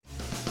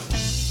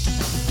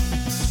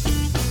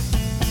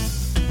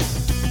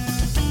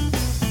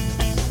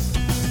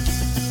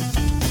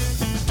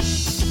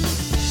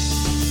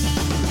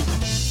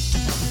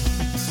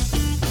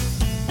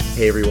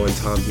Hey everyone,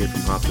 Tom here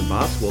from Hops and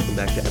Bops. Welcome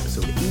back to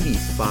episode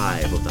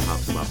 85 of the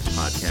Hops and Bops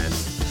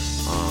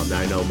podcast. Now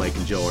I know Mike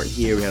and Joe aren't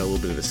here. We had a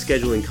little bit of a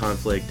scheduling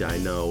conflict. I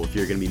know if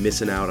you're going to be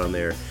missing out on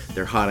their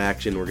hot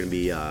action, we're going to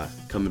be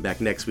coming back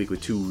next week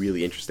with two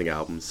really interesting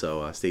albums,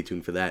 so stay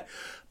tuned for that.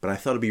 But I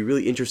thought it'd be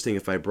really interesting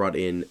if I brought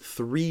in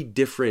three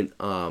different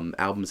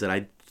albums that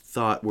I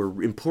thought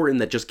were important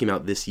that just came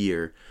out this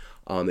year.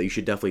 That you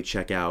should definitely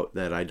check out,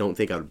 that I don't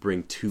think I would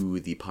bring to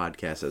the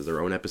podcast as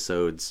their own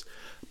episodes,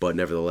 but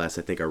nevertheless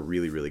I think are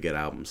really, really good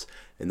albums.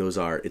 And those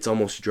are It's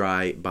Almost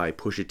Dry by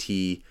Pusha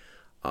T,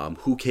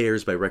 Who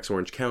Cares by Rex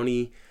Orange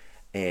County,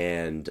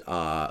 and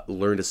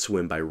Learn to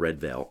Swim by Red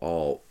Veil.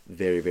 All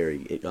very, very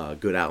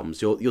good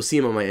albums. You'll see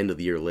them on my end of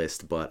the year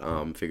list, but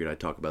figured I'd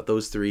talk about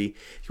those three.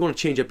 If you want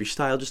to change up your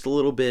style just a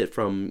little bit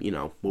from,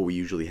 what we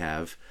usually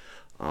have,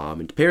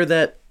 and to pair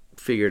that,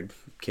 figured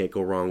can't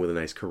go wrong with a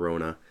nice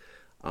Corona.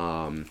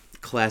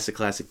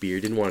 Classic beer.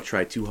 Didn't want to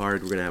try too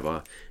hard. We're gonna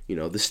have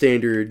the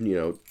standard,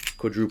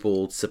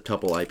 quadruple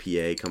septuple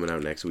IPA coming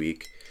out next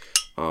week.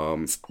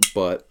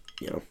 But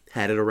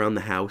had it around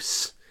the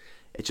house.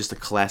 It's just a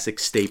classic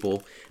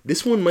staple.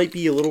 This one might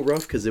be a little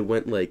rough because it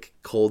went like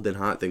cold then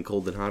hot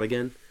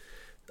again.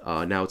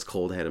 Now it's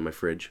cold. I had it in my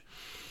fridge.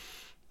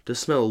 Does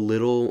smell a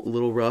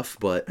little rough,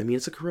 but I mean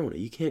it's a Corona.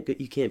 You can't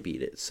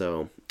beat it.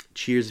 So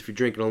cheers if you're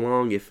drinking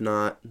along. If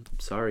not,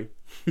 sorry.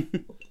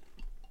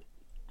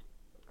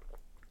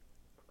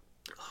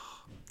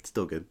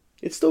 Still good.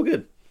 It's still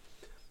good.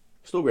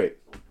 Still great.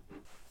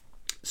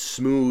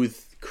 Smooth,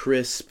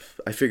 crisp.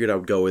 I figured I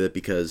would go with it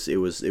because it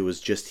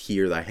was just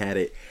here that I had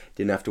it.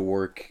 Didn't have to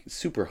work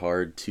super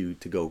hard to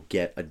go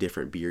get a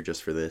different beer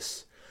just for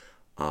this.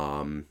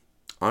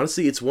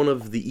 Honestly, it's one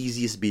of the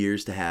easiest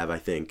beers to have, I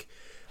think.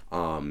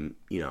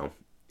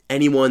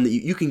 Anyone that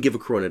you can give a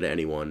Corona to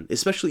anyone,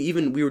 especially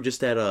even we were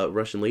just at a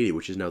Russian Lady,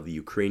 which is now the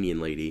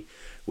Ukrainian Lady,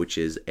 which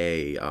is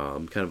a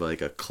kind of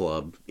like a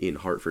club in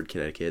Hartford,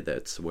 Connecticut.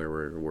 That's where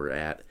we're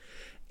at,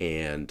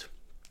 and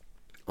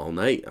all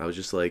night I was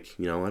just like,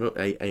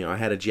 I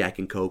had a Jack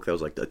and Coke that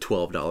was like a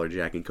 $12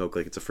 Jack and Coke,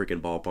 like it's a freaking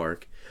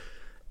ballpark,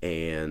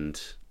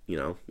 and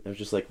I was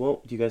just like,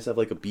 well, do you guys have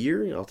like a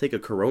beer? I'll take a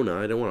Corona.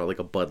 I don't want like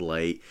a Bud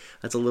Light.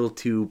 That's a little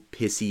too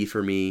pissy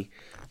for me.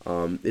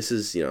 This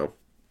is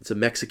it's a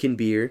Mexican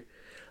beer,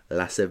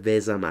 La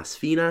Cerveza Más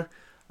Fina.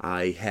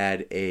 I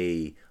had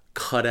a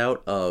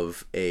cutout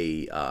of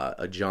a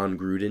John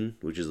Gruden,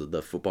 which is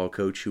the football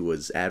coach who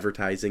was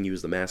advertising. He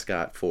was the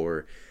mascot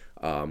for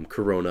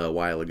Corona a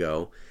while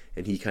ago,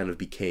 and he kind of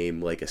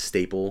became like a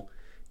staple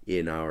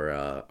in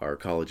our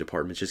college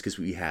apartments just because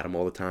we had him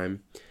all the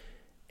time.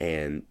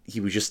 And he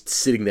was just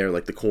sitting there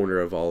like the corner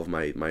of all of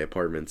my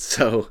apartments.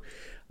 So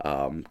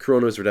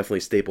Coronas were definitely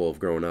a staple of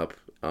growing up.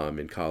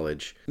 In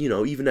college,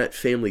 even at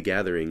family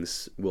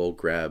gatherings, we'll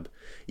grab.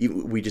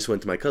 We just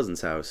went to my cousin's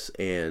house,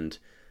 and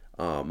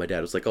my dad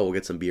was like, "Oh, we'll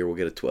get some beer. We'll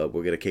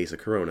get a case of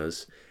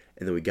Coronas."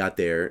 And then we got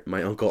there.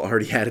 My uncle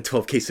already had a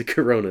 12 case of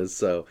Coronas,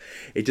 so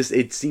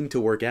it seemed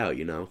to work out.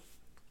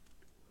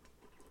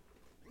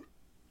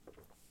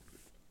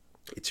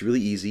 It's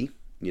really easy.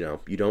 You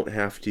don't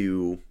have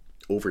to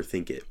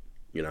overthink it.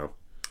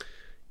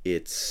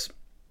 It's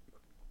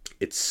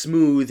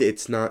smooth.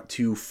 It's not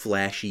too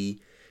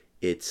flashy.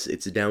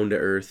 It's down to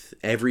earth.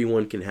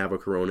 Everyone can have a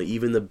Corona.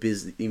 Even the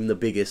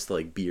biggest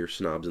like beer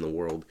snobs in the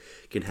world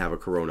can have a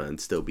Corona and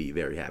still be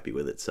very happy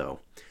with it. So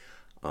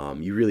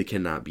you really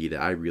cannot beat it.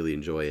 I really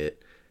enjoy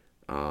it.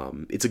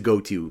 It's a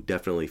go-to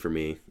definitely for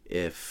me.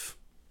 If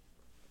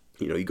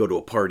you go to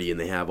a party and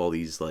they have all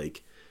these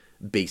like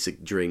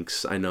basic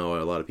drinks. I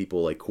know a lot of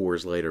people like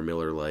Coors Light or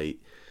Miller Lite.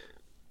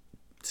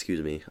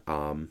 Excuse me.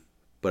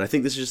 But I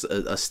think this is just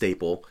a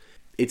staple.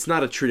 It's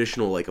not a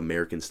traditional like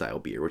American style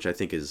beer, which I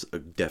think is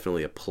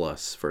definitely a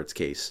plus for its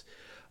case.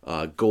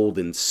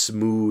 Golden,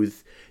 smooth.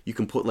 You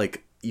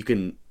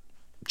can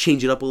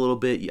change it up a little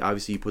bit.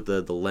 Obviously, you put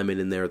the lemon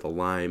in there, the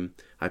lime.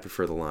 I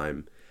prefer the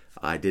lime.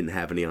 I didn't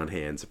have any on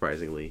hand,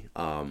 surprisingly.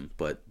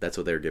 But that's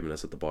what they were giving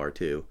us at the bar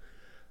too.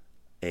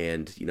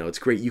 And it's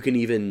great. You can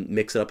even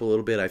mix it up a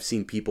little bit. I've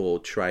seen people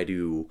try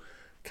to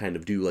kind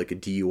of do like a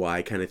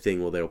DUI kind of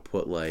thing where they'll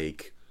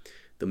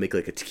make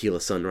like a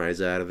tequila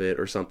sunrise out of it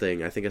or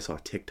something. I think I saw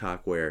a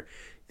TikTok where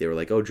they were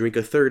like, oh, drink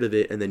a third of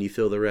it and then you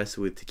fill the rest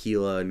with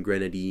tequila and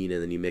grenadine and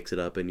then you mix it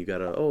up and you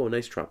got a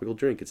nice tropical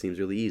drink. It seems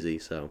really easy.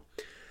 So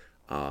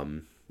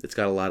it's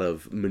got a lot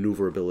of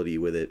maneuverability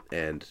with it,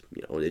 and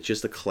it's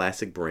just a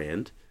classic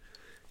brand.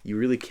 You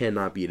really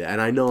cannot beat it.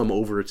 And I know I'm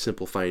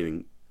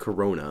oversimplifying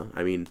Corona.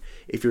 I mean,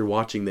 if you're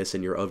watching this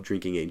and you're of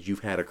drinking age,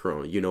 you've had a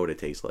Corona. You know what it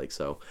tastes like.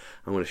 So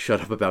I'm going to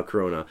shut up about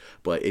Corona,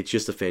 but it's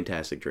just a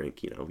fantastic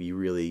drink. You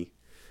really...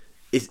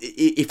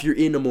 If you're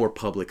in a more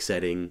public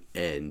setting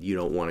and you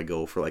don't want to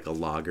go for like a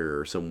lager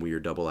or some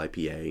weird double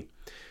IPA,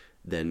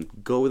 then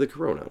go with a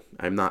Corona.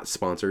 I'm not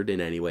sponsored in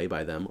any way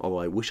by them,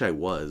 although I wish I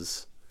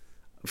was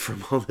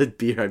from all the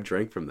beer I've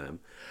drank from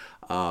them.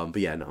 But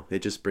yeah, no,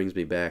 it just brings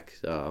me back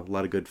a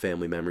lot of good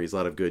family memories, a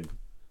lot of good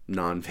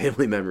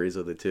non-family memories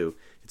with it too.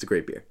 It's a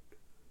great beer.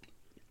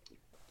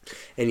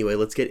 Anyway,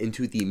 let's get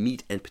into the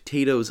meat and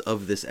potatoes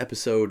of this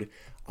episode.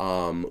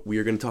 We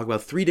are going to talk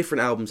about 3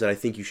 different albums that I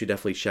think you should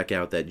definitely check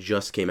out that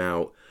just came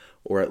out,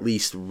 or at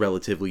least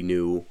relatively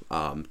new,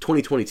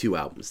 2022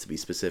 albums to be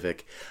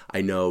specific.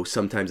 I know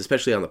sometimes,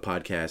 especially on the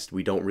podcast,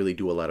 we don't really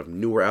do a lot of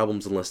newer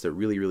albums unless they're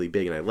really, really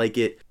big and I like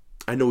it.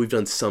 I know we've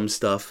done some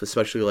stuff,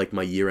 especially like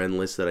my year-end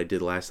list that I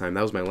did last time.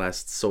 That was my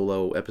last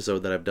solo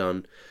episode that I've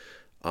done.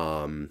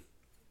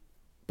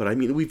 But I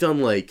mean, we've done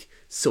like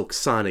Silk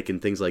Sonic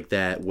and things like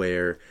that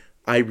where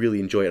I really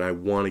enjoy it and I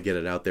want to get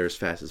it out there as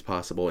fast as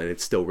possible and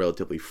it's still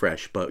relatively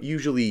fresh. But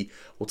usually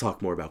we'll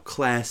talk more about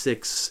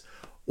classics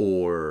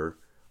or,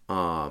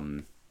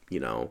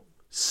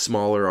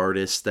 smaller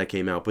artists that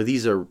came out. But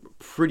these are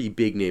pretty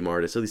big name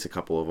artists, at least a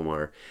couple of them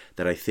are,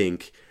 that I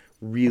think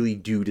really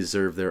do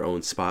deserve their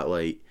own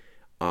spotlight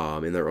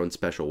in their own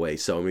special way.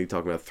 So I'm going to be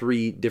talking about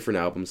 3 different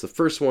albums. The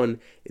first one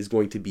is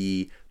going to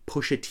be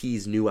Pusha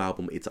T's new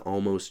album, It's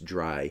Almost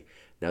Dry.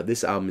 Now,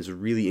 this album is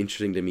really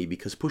interesting to me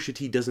because Pusha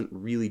T doesn't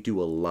really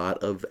do a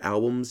lot of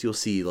albums. You'll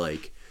see,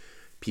 like,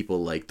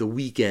 people like The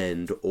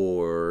Weeknd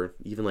or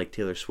even, like,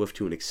 Taylor Swift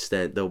to an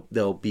extent.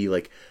 They'll be,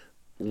 like,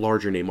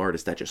 larger name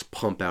artists that just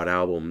pump out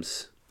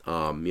albums,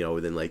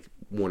 within, like,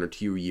 1 or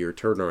 2 year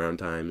turnaround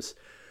times.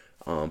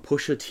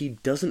 Pusha T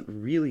doesn't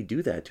really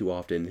do that too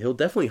often. He'll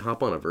definitely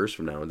hop on a verse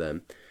from now and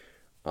then.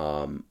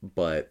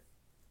 But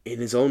in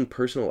his own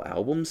personal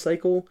album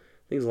cycle,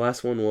 I think his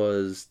last one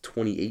was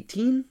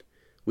 2018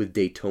 with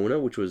Daytona,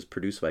 which was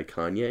produced by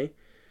Kanye,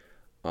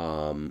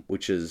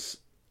 which is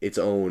its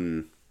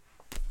own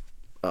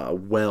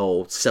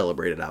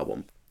well-celebrated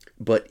album.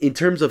 But in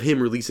terms of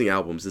him releasing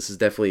albums, this is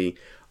definitely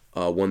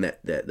one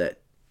that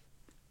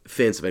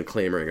fans have been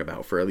clamoring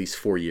about for at least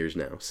 4 years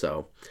now.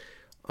 So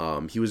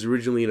he was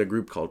originally in a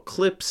group called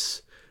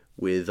Clipse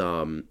with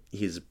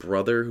his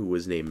brother, who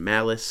was named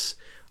Malice.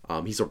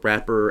 He's a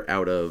rapper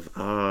out of,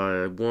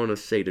 I want to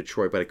say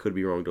Detroit, but I could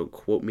be wrong. Don't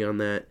quote me on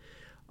that.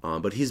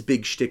 But his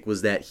big shtick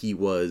was that he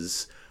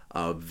was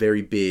a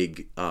very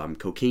big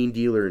cocaine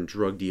dealer and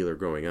drug dealer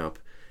growing up.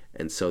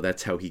 And so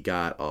that's how he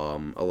got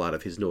a lot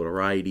of his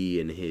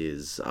notoriety and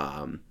his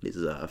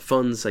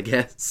funds, I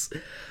guess.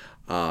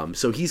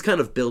 So he's kind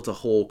of built a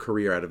whole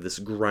career out of this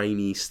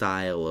grimy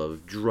style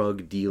of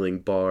drug dealing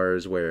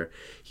bars where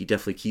he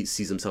definitely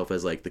sees himself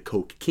as like the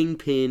coke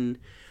kingpin,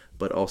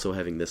 but also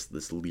having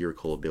this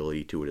lyrical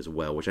ability to it as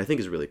well, which I think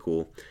is really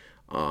cool.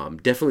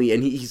 Definitely,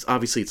 and he's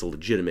obviously it's a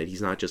legitimate.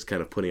 He's not just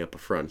kind of putting up a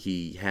front.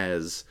 He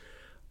has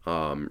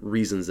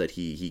reasons that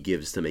he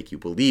gives to make you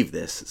believe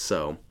this.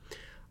 So,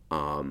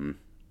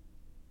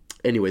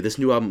 anyway, this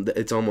new album,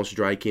 It's Almost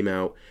Dry, came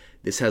out.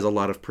 This has a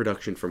lot of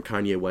production from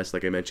Kanye West,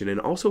 like I mentioned, and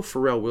also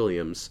Pharrell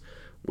Williams,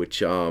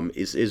 which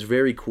is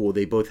very cool.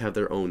 They both have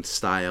their own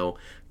style.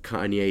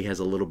 Kanye has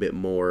a little bit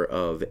more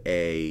of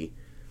a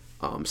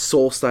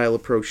soul-style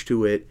approach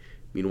to it.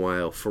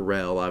 Meanwhile,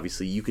 Pharrell,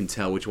 obviously, you can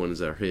tell which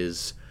ones are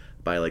his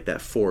by like that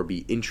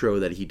 4-beat intro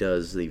that he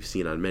does that you've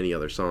seen on many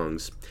other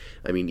songs.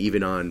 I mean,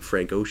 even on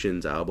Frank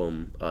Ocean's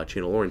album,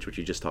 Channel Orange, which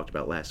you just talked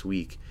about last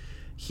week,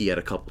 he had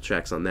a couple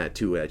tracks on that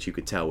too that you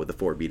could tell with the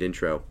 4-beat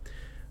intro.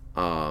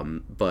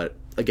 But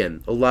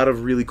again, a lot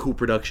of really cool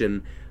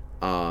production.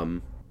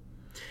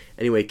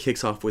 Anyway,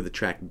 kicks off with the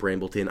track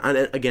Brambleton.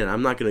 Again,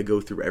 I'm not going to go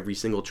through every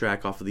single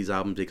track off of these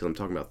albums because I'm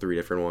talking about 3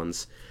 different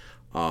ones.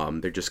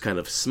 They're just kind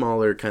of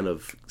smaller, kind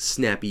of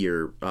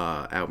snappier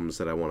albums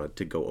that I wanted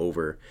to go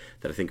over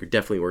that I think are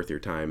definitely worth your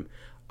time.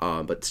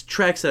 But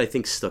tracks that I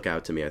think stuck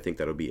out to me, I think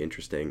that'll be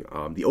interesting.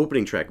 The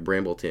opening track,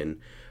 Brambleton,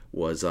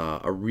 was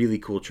a really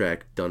cool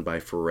track done by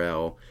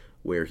Pharrell,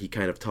 where he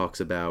kind of talks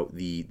about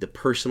the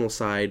personal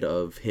side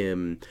of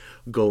him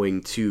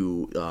going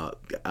to,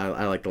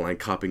 I like the line,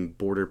 copping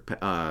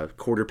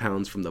quarter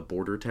pounds from the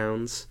border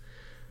towns.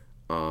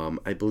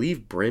 I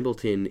believe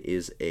Brambleton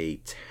is a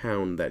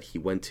town that he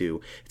went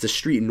to. It's a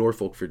street in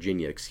Norfolk,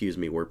 Virginia,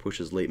 where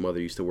Push's late mother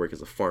used to work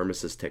as a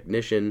pharmacist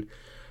technician,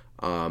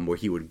 where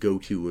he would go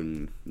to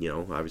and,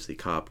 obviously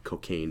cop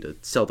cocaine to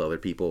sell to other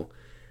people.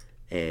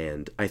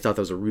 And I thought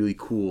that was a really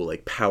cool,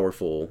 like,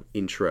 powerful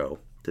intro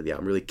to the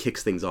album. Really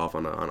kicks things off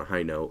on a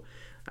high note.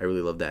 I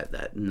really love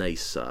that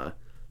nice,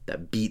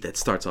 that beat that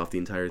starts off the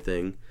entire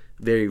thing.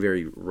 Very,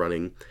 very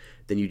running.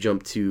 Then you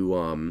jump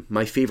to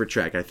my favorite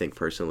track, I think,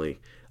 personally,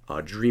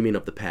 Dreaming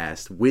of the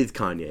Past, with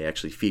Kanye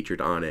actually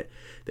featured on it.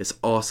 This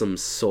awesome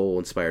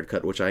soul-inspired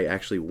cut, which I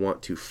actually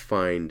want to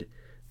find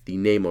the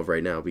name of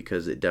right now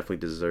because it definitely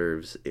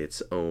deserves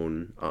its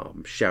own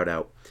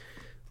shout-out.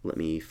 Let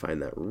me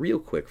find that real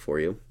quick for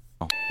you.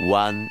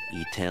 One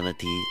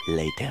eternity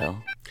later.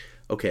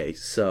 Okay,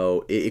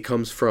 so it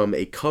comes from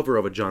a cover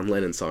of a John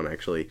Lennon song,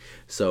 actually.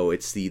 So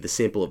it's the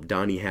sample of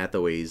Donny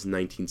Hathaway's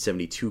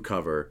 1972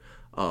 cover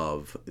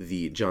of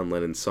the John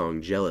Lennon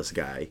song Jealous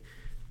Guy.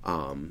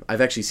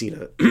 I've actually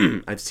seen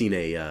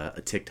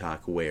a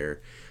TikTok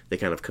where they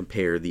kind of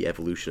compare the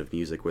evolution of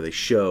music, where they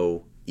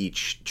show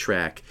each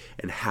track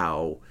and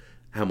how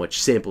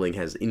much sampling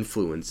has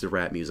influenced the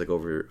rap music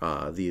over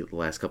the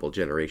last couple of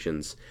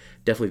generations.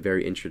 Definitely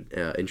very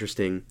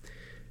interesting.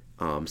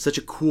 Such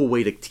a cool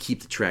way to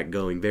keep the track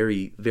going.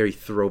 Very, very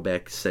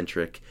throwback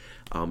centric.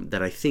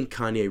 That I think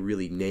Kanye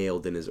really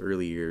nailed in his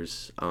early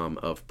years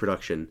of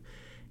production.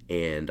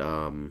 And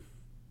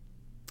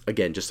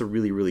again, just a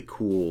really, really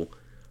cool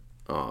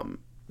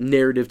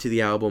narrative to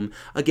the album.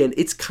 Again,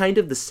 it's kind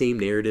of the same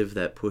narrative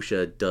that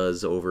Pusha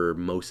does over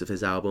most of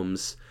his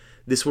albums.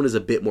 This one is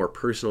a bit more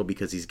personal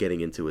because he's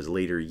getting into his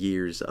later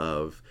years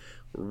of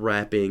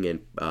rapping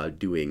and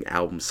doing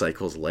album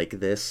cycles like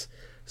this.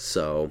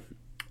 So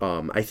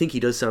I think he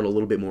does sound a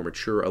little bit more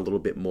mature, a little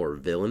bit more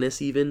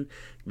villainous even,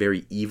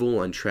 very evil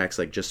on tracks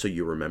like Just So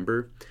You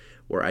Remember,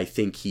 where I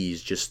think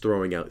he's just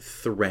throwing out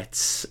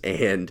threats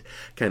and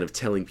kind of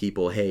telling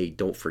people, hey,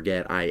 don't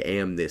forget, I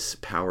am this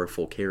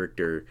powerful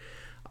character,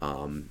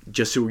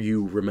 just so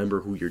you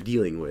remember who you're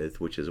dealing with,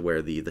 which is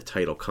where the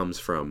title comes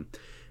from,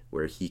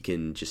 where he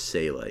can just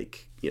say,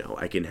 like, you know,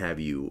 I can have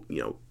you,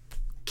 you know,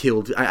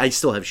 killed. I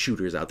still have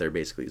shooters out there,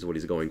 basically, is what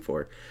he's going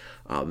for.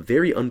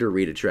 Very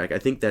underrated track. I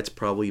think that's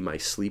probably my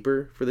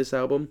sleeper for this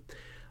album.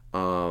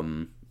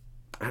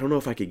 I don't know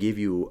if I could give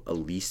you a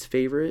least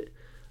favorite,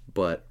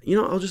 but you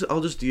know,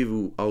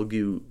 I'll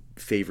give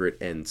favorite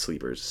and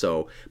sleepers.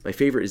 So my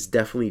favorite is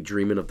definitely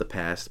 "Dreamin' of the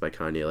Past" by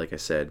Kanye. Like I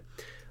said,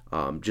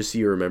 Just So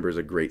You Remember is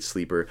a great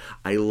sleeper.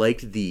 I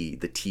liked the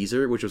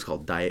teaser, which was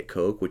called Diet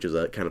Coke, which is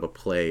a kind of a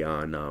play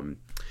on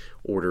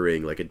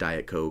ordering like a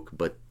Diet Coke,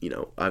 but you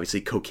know,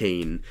 obviously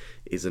cocaine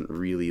isn't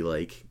really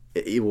like.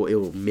 It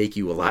will make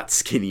you a lot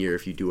skinnier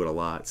if you do it a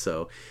lot.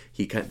 So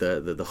he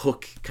the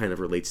hook kind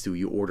of relates to,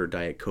 you order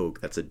Diet Coke.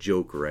 That's a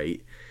joke,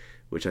 right?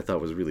 Which I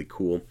thought was really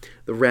cool.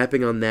 The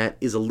rapping on that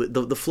is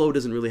the flow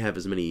doesn't really have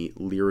as many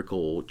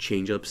lyrical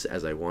change-ups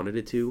as I wanted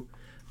it to,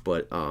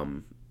 but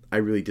I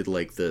really did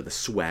like the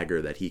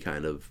swagger that he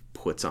kind of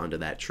puts onto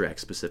that track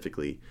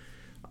specifically.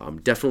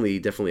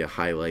 Definitely a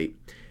highlight.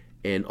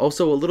 And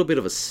also a little bit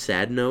of a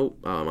sad note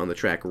on the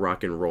track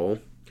Rock and Roll.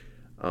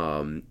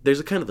 There's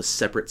a kind of a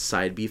separate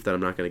side beef that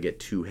I'm not going to get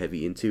too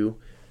heavy into.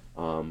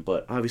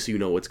 But obviously you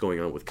know what's going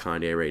on with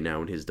Kanye right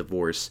now and his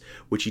divorce,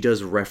 which he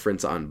does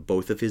reference on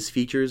both of his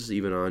features,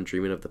 even on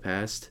Dreaming of the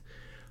Past.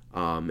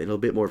 In a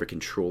bit more of a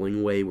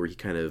controlling way, where he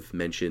kind of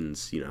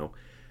mentions, you know,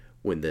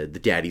 when the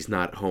daddy's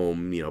not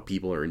home, you know,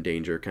 people are in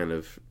danger, kind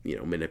of, you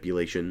know,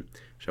 manipulation,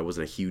 which I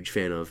wasn't a huge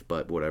fan of,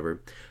 but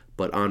whatever.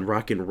 But on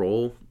Rock and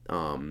Roll,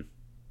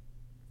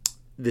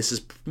 this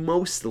is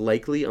most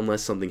likely,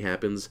 unless something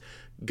happens,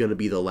 gonna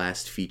be the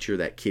last feature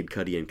that Kid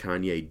Cudi and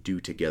Kanye do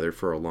together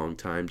for a long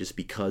time, just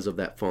because of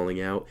that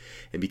falling out,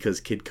 and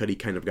because Kid Cudi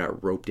kind of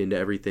got roped into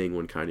everything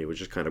when Kanye was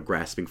just kind of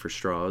grasping for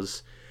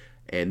straws.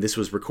 And this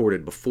was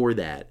recorded before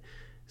that,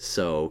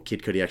 so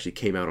Kid Cudi actually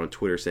came out on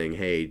Twitter saying,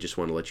 hey, just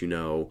want to let you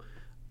know,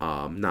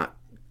 not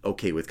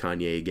okay with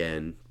Kanye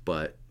again,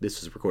 but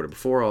this was recorded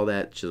before all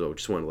that, so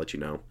just want to let you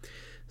know.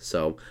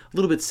 So a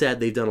little bit sad.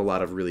 They've done a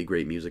lot of really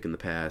great music in the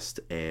past,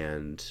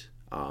 and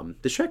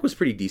this track was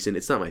pretty decent.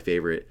 It's not my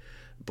favorite,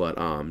 but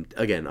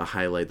again, a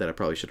highlight that I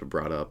probably should have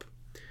brought up.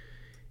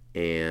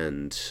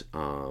 And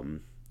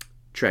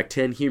track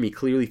 10, Hear Me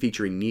Clearly,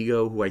 featuring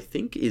Nigo, who I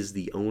think is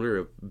the owner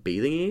of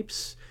Bathing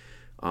Apes.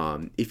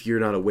 If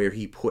you're not aware,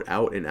 he put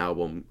out an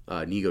album,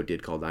 Nigo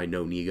did, called I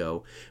Know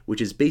Nigo,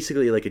 which is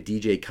basically like a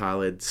DJ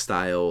Khaled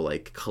style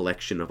like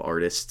collection of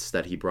artists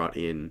that he brought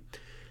in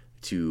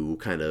to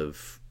kind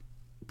of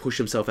push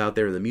himself out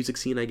there in the music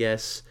scene, I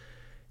guess.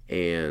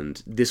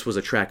 And this was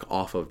a track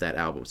off of that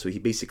album, so he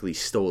basically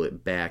stole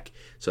it back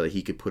so that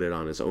he could put it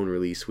on his own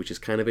release, which is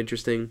kind of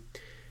interesting.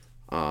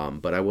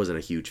 But I wasn't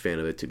a huge fan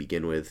of it to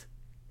begin with.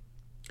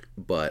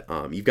 But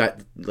you've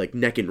got like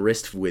Neck and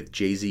Wrist with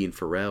Jay-Z and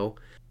Pharrell.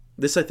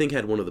 This, I think,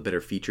 had one of the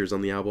better features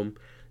on the album.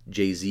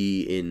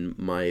 Jay-Z, in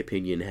my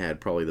opinion, had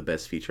probably the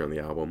best feature on the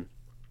album.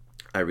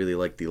 I really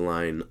like the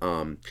line,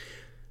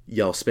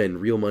 y'all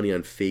spend real money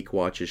on fake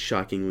watches,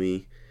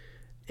 shockingly.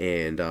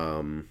 And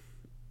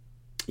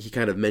he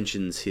kind of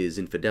mentions his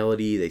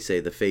infidelity. They say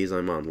the phase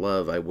I'm on,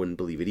 love, I wouldn't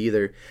believe it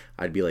either.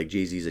 I'd be like,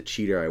 Jay-Z's a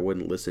cheater, I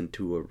wouldn't listen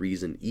to a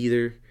reason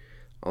either.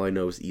 All I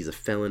know is he's a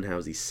felon,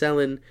 how's he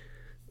selling?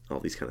 All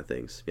these kind of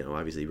things. You know,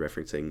 obviously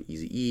referencing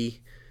Eazy-E.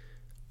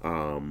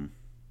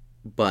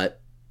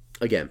 But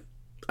again,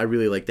 I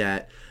really like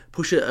that.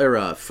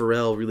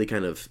 Pharrell really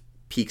kind of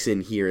peeks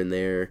in here and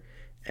there,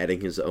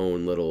 adding his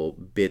own little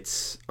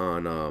bits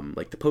on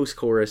like the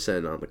post-chorus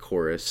and on the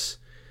chorus.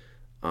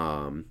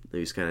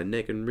 He's kind of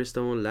neck and wrist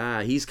don't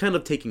lie. He's kind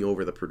of taking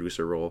over the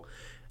producer role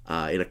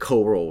in a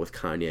co-role with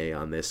Kanye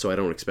on this, so I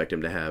don't expect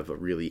him to have a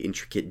really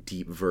intricate,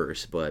 deep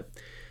verse, but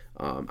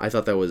I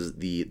thought that was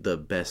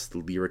the best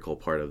lyrical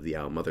part of the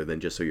album, other than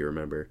Just So You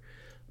Remember.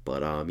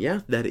 But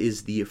yeah, that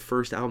is the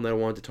first album that I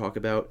wanted to talk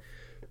about.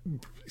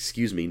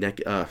 Excuse me,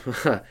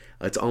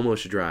 It's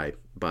Almost Dry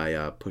by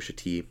Pusha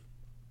T.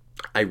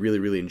 I really,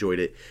 really enjoyed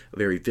it.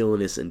 Very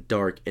villainous and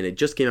dark, and it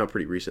just came out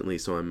pretty recently,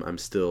 so I'm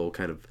still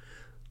kind of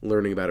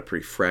learning about it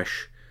pretty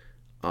fresh.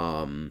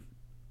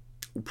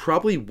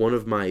 Probably one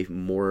of my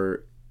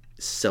more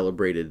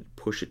celebrated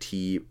Pusha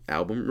T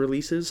album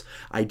releases.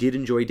 I did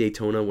enjoy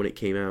Daytona when it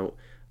came out.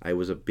 I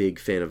was a big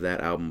fan of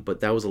that album, but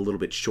that was a little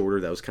bit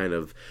shorter. That was kind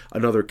of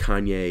another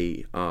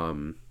Kanye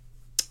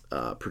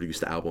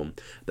produced album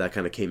that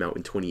kind of came out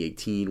in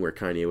 2018, where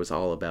Kanye was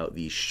all about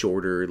these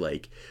shorter,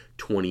 like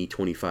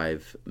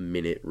 20-25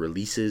 minute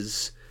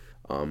releases.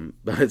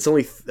 But it's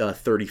only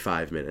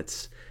 35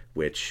 minutes,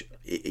 which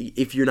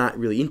if you're not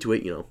really into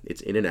it,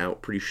 it's in and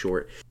out, pretty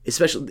short.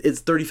 Especially, it's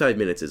 35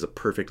 minutes is a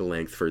perfect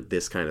length for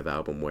this kind of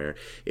album, where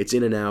it's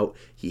in and out.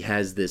 He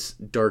has this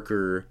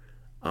darker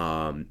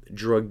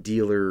drug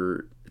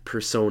dealer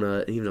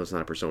persona, even though it's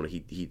not a persona,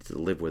 he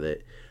lived with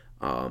it,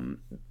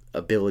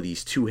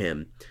 abilities to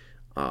him.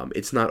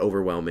 It's not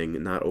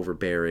overwhelming, not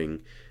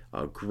overbearing.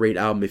 Great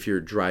album if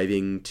you're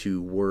driving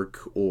to work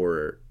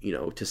or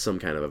to some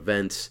kind of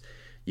event.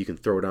 You can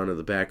throw it on in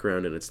the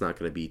background and it's not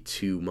going to be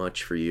too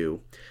much for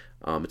you.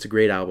 It's a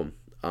great album.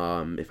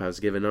 If I was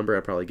to give a number,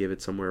 I'd probably give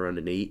it somewhere around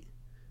an 8,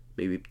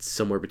 maybe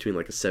somewhere between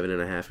like a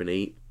 7.5 and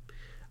 8.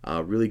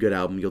 Really good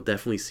album. You'll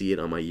definitely see it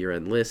on my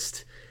year-end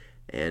list.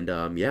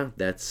 And yeah,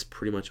 that's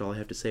pretty much all I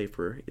have to say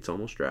for It's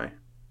Almost Dry.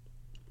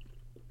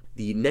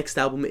 The next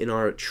album in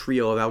our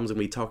trio of albums I'm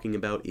going to be talking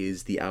about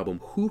is the album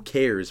Who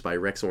Cares by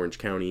Rex Orange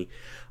County.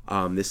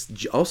 This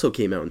also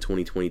came out in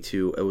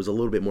 2022. It was a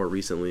little bit more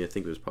recently. I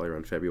think it was probably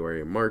around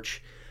February or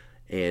March.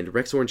 And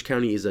Rex Orange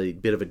County is a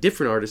bit of a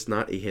different artist,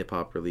 not a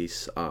hip-hop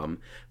release,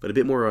 but a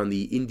bit more on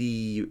the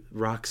indie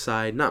rock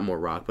side. Not more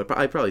rock, but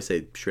I'd probably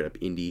say straight-up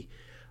indie.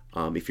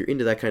 If you're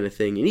into that kind of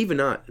thing, and even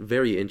not,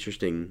 very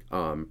interesting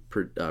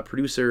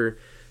producer,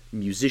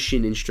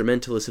 musician,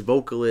 instrumentalist,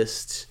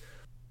 vocalist.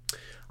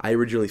 I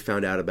originally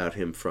found out about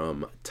him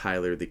from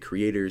Tyler, the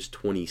Creator's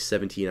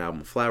 2017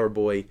 album Flower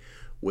Boy,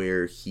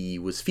 where he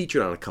was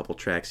featured on a couple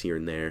tracks here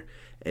and there,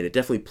 and it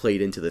definitely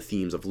played into the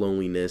themes of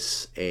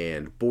loneliness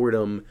and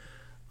boredom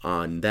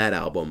on that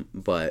album,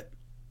 but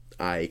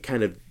I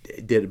kind of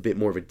did a bit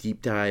more of a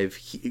deep dive.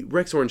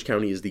 Rex Orange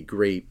County is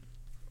definitely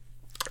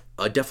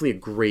a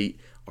great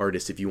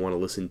artist if you want to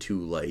listen to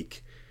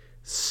like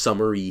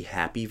summery,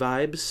 happy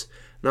vibes.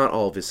 Not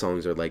all of his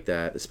songs are like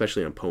that,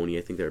 especially on Pony.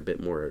 I think they're a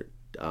bit more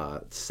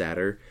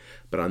sadder,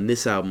 but on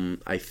this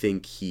album I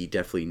think he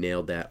definitely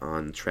nailed that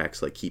on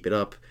tracks like Keep It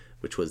Up,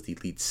 which was the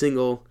lead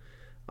single.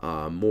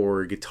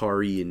 More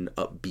guitar-y and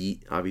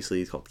upbeat.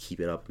 Obviously it's called Keep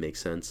It Up, makes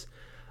sense.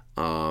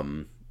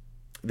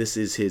 This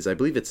is I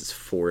believe it's his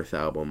 4th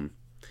album.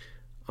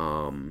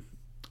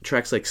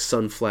 Tracks like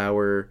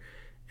Sunflower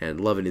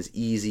and Lovin' Is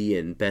Easy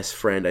and Best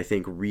Friend I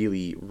think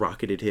really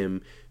rocketed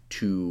him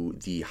to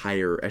the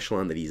higher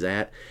echelon that he's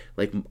at.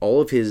 Like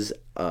all of his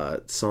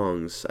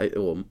songs,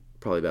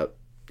 probably about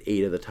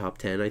 8 of the top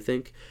 10 I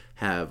think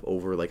have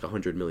over like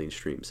 100 million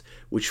streams,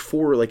 which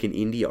for like an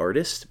indie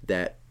artist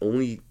that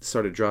only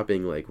started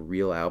dropping like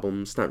real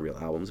albums, not real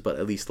albums, but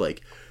at least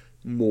like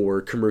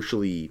more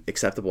commercially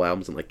acceptable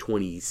albums in like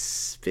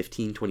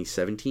 2015,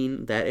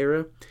 2017, that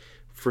era,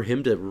 for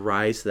him to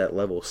rise to that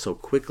level so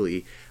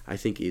quickly I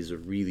think is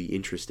really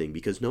interesting,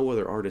 because no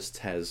other artist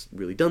has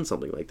really done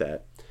something like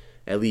that,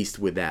 at least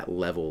with that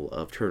level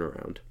of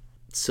turnaround.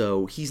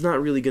 So he's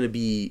not really going to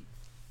be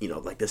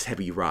like this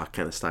heavy rock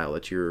kind of style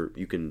that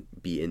you can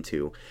be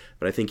into.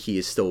 But I think he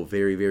is still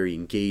very, very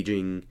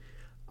engaging,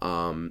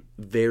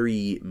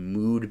 very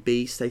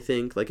mood-based, I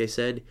think. Like I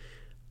said,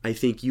 I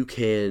think you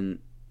can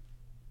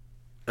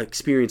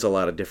experience a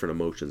lot of different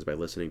emotions by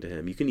listening to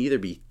him. You can either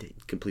be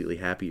completely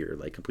happy or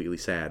like completely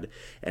sad,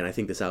 and I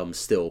think this album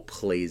still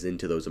plays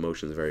into those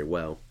emotions very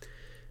well.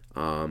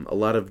 A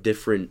lot of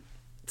different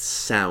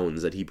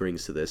sounds that he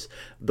brings to this.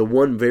 The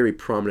one very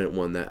prominent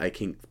one that I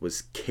think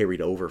was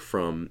carried over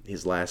from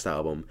his last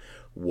album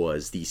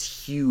was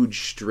these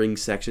huge string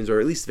sections, or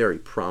at least very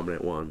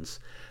prominent ones,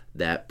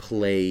 that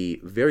play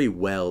very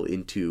well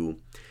into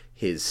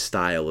his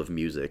style of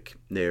music.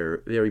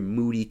 They're very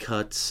moody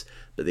cuts,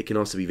 but they can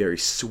also be very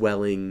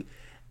swelling,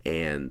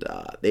 and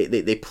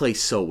they play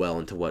so well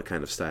into what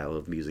kind of style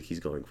of music he's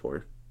going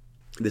for.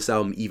 This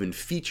album even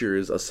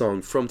features a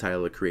song from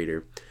Tyler, the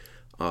Creator,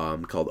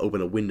 called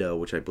Open a Window,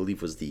 which I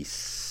believe was the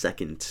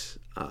 2nd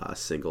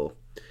single.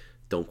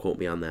 Don't quote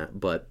me on that,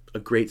 but a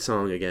great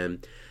song again.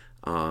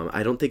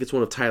 I don't think it's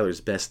one of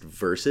Tyler's best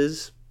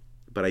verses,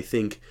 but I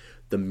think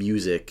the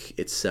music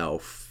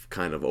itself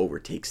kind of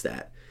overtakes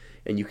that.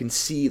 And you can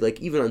see, like,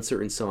 even on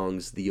certain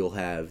songs, you'll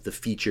have the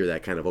feature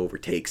that kind of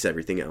overtakes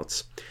everything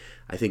else.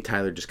 I think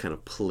Tyler just kind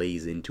of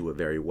plays into it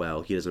very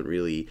well. He doesn't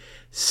really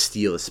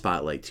steal the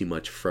spotlight too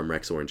much from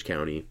Rex Orange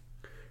County.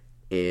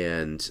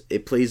 And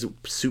it plays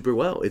super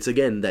well. It's,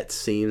 again, that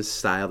same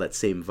style, that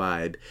same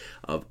vibe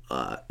of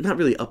not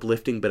really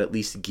uplifting, but at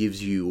least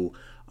gives you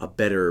a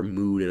better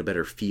mood and a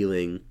better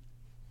feeling.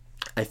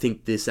 I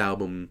think this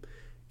album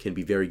can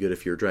be very good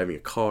if you're driving a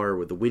car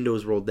with the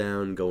windows rolled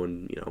down,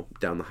 going,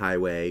 down the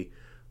highway,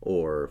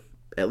 or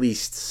at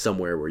least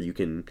somewhere where you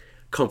can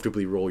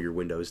comfortably roll your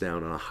windows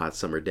down on a hot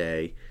summer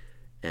day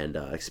and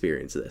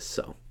experience this.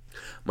 So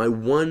my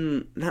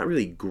one, not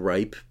really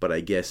gripe, but I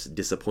guess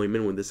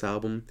disappointment with this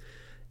album,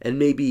 and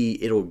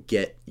maybe it'll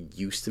get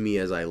used to me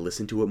as I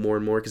listen to it more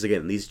and more, because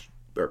again, these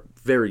are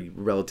very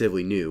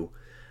relatively new.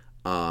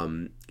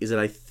 is that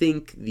I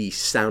think the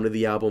sound of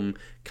the album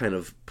kind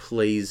of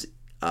plays,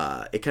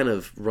 it kind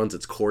of runs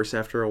its course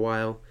after a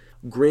while.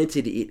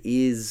 Granted, it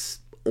is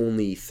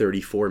only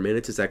 34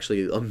 minutes. It's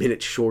actually a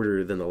minute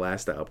shorter than the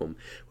last album,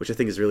 which I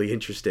think is really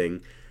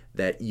interesting,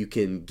 that you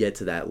can get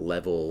to that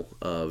level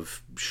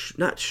of,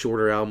 not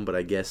shorter album, but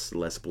I guess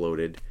less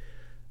bloated.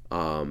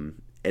 And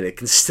it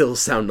can still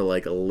sound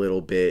like a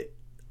little bit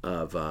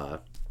of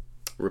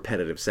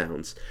repetitive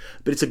sounds,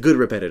 but it's a good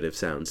repetitive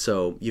sound,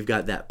 so you've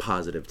got that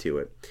positive to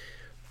it.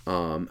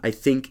 I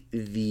think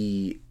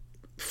the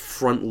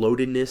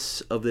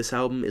front-loadedness of this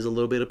album is a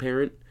little bit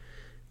apparent.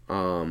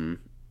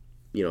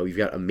 You've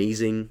got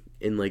Amazing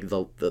in like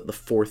the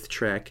fourth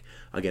track.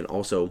 Again,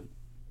 also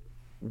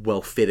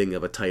well-fitting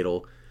of a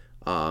title.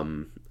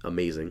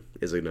 Amazing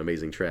is an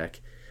amazing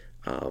track.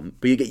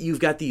 But you've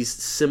got these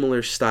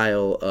similar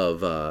style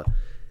of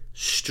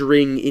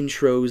string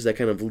intros that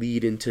kind of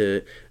lead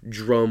into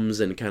drums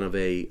and kind of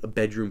a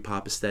bedroom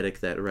pop aesthetic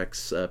that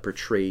Rex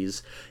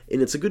portrays.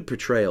 And it's a good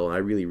portrayal, and I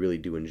really, really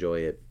do enjoy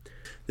it.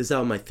 This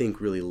album, I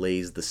think, really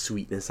lays the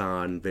sweetness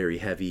on, very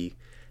heavy,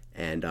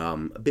 and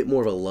a bit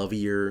more of a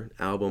lovier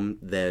album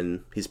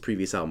than his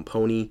previous album,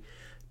 Pony.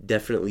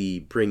 Definitely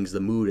brings the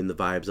mood and the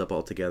vibes up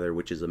all together,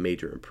 which is a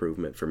major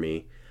improvement for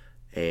me.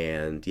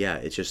 And yeah,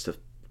 it's just a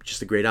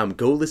great album.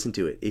 Go listen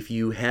to it. If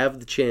you have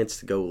the chance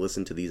to go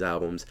listen to these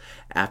albums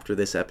after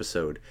this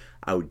episode,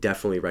 I would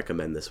definitely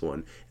recommend this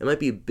one. It might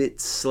be a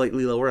bit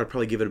slightly lower. I'd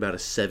probably give it about a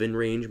 7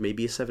 range,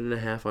 maybe a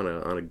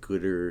 7.5 on a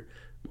gooder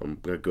on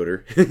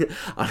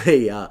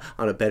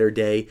a better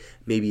day.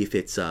 Maybe if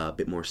it's a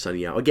bit more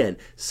sunny out. Again,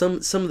 some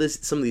of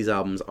these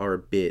albums are a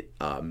bit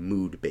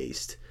mood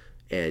based,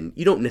 and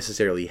you don't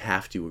necessarily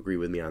have to agree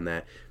with me on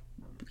that.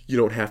 You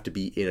don't have to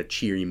be in a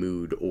cheery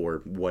mood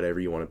or whatever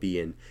you want to be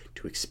in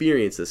to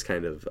experience this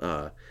kind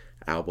of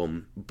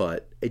album,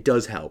 but it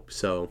does help.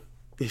 So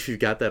if you've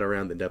got that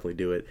around, then definitely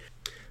do it.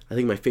 I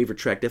think my favorite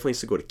track definitely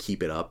has to go to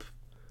Keep It Up.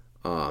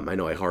 I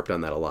know I harped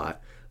on that a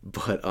lot,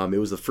 but it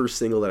was the first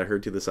single that I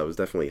heard to this. I was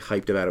definitely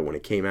hyped about it when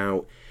it came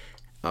out,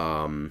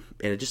 and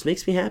it just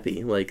makes me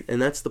happy.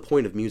 And that's the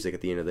point of music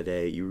at the end of the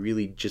day. You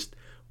really just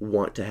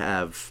want to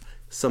have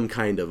some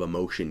kind of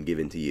emotion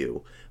given to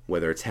you,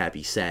 whether it's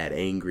happy, sad,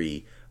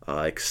 angry,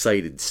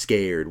 excited,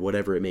 scared,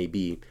 whatever it may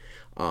be.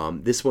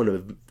 This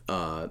one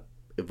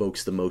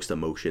evokes the most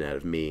emotion out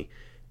of me,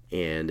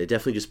 and it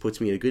definitely just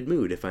puts me in a good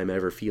mood. If I'm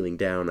ever feeling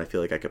down, I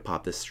feel like I could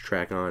pop this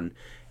track on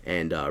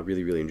and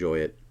really, really enjoy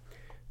it.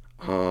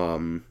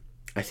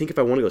 I think if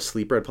I want to go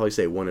sleeper, I'd probably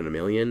say One in a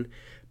Million.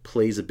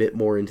 Plays a bit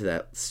more into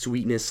that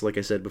sweetness, like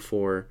I said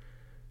before.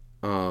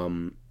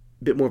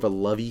 Bit more of a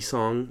lovey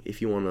song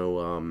if you want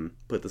to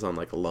put this on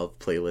like a love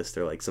playlist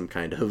or like some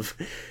kind of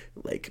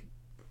like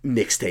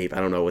mixtape. I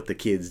don't know what the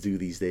kids do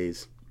these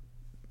days.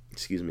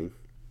 Excuse me.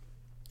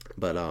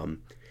 But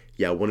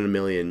yeah, One in a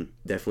Million,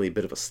 definitely a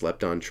bit of a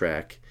slept on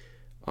track.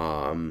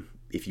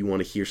 If you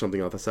want to hear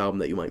something off this album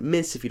that you might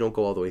miss if you don't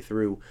go all the way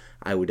through,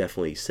 I would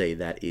definitely say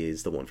that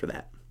is the one for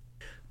that.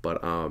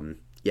 But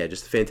yeah,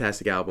 just a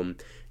fantastic album.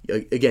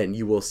 Again,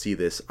 you will see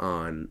this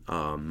on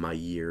my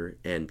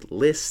year-end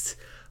list.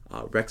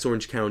 Rex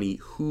Orange County,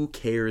 Who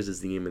Cares is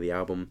the name of the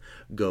album.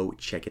 Go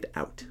check it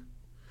out.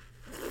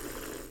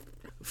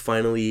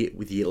 Finally,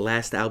 with the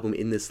last album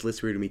in this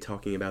list we're going to be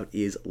talking about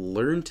is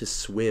Learn to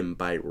Swim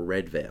by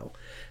Red Veil.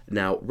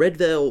 Now, Red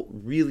Veil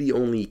really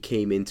only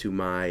came into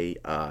my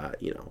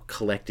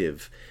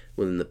collective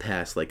within the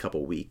past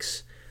couple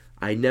weeks.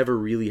 I never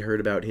really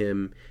heard about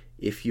him.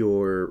 If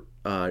you're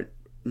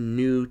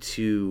new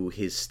to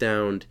his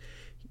sound,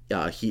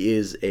 he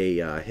is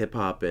a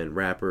hip-hop and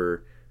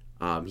rapper.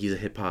 He's a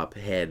hip-hop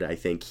head, I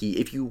think.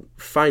 If you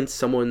find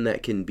someone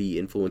that can be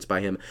influenced by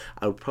him,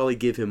 I would probably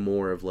give him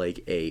more of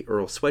like a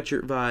Earl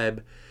Sweatshirt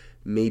vibe,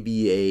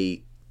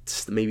 maybe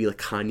like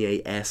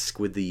Kanye-esque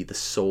with the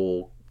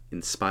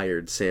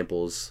soul-inspired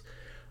samples.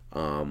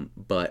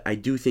 But I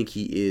do think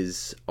he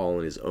is all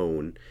on his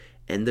own.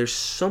 And there's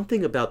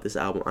something about this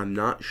album, I'm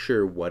not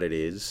sure what it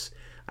is.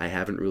 I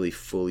haven't really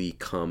fully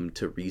come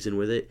to reason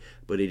with it,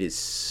 but it is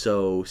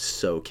so,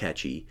 so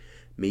catchy.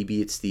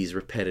 Maybe it's these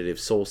repetitive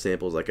soul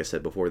samples, like I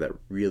said before, that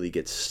really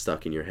get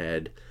stuck in your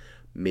head.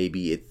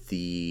 Maybe it's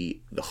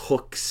the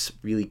hooks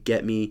really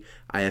get me.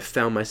 I have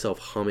found myself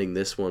humming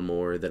this one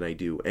more than I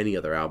do any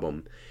other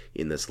album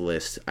in this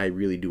list. I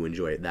really do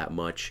enjoy it that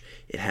much.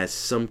 It has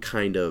some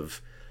kind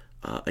of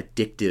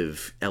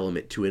addictive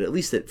element to it, at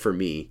least for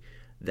me,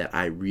 that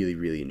I really,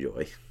 really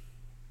enjoy.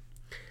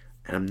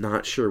 And I'm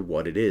not sure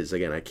what it is.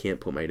 Again, I can't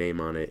put my name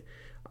on it.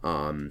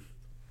 And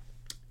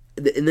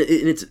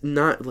it's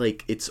not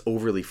like it's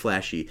overly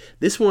flashy.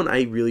 This one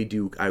I really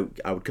do, I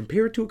would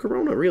compare it to a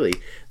Corona, really.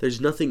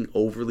 There's nothing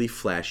overly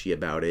flashy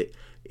about it.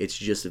 It's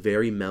just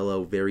very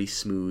mellow, very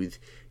smooth.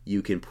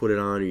 You can put it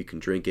on or you can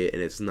drink it,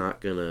 and it's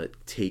not gonna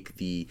take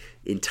the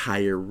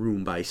entire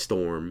room by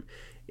storm.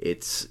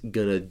 It's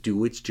gonna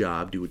do its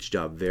job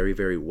very,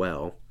 very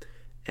well,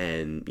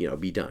 and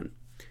be done.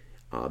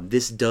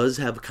 This does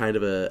have kind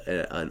of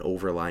an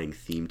overlying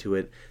theme to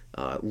it.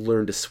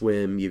 Learn to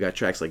Swim. You got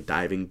tracks like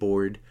Diving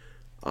Board.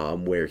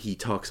 where he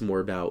talks more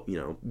about,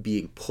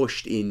 being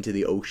pushed into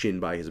the ocean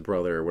by his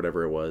brother or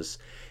whatever it was,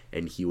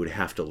 and he would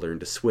have to learn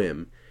to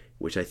swim,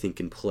 which I think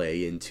can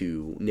play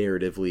into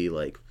narratively,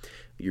 like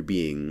you're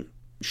being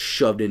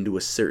shoved into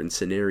a certain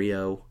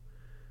scenario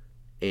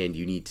and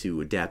you need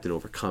to adapt and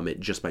overcome it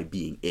just by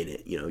being in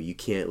it. You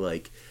can't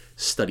like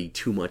study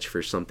too much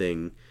for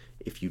something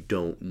if you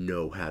don't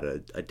know how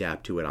to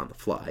adapt to it on the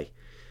fly.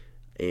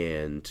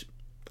 And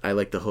I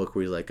like the hook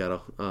where you like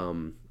gotta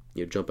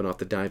you're jumping off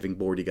the diving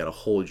board, you gotta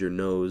hold your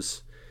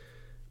nose.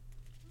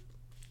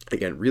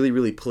 Again, really,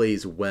 really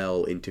plays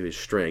well into his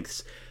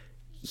strengths.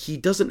 He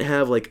doesn't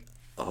have like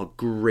a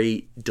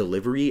great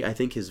delivery. I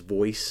think his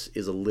voice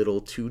is a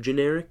little too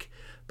generic,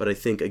 but I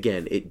think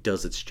again it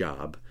does its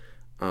job.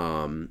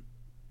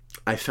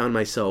 I found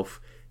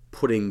myself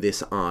putting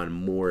this on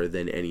more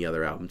than any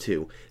other album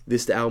too.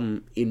 This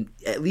album, in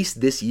at least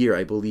this year,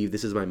 I believe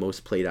this is my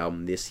most played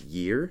album this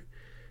year.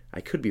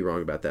 I could be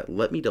wrong about that.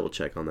 Let me double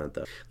check on that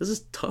though. This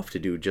is tough to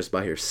do just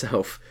by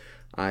yourself.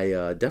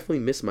 I definitely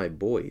miss my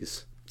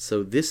boys.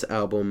 So this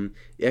album,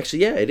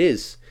 actually, yeah, it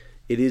is.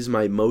 It is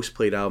my most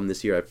played album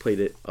this year. I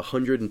played it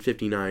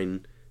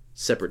 159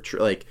 separate,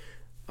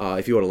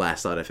 if you go to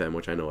Last.fm,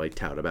 which I know I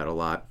tout about a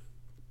lot,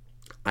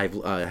 I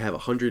have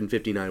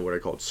 159 what I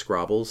call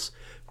scrobbles,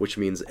 which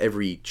means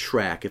every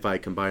track, if I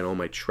combine all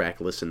my track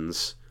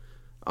listens,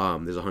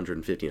 there's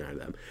 159 of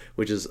them,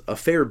 which is a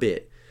fair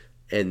bit.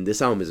 And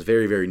this album is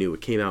very, very new.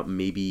 It came out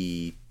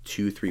maybe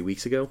 2-3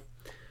 weeks ago.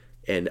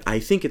 And I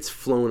think it's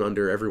flown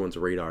under everyone's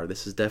radar.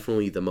 This is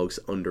definitely the most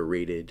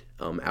underrated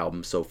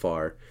album so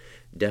far.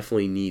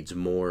 Definitely needs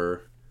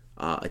more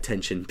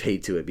attention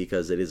paid to it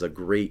because it is a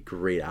great,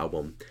 great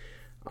album.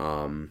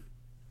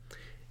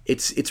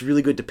 It's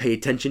really good to pay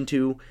attention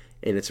to,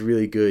 and it's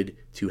really good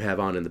to have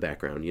on in the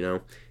background,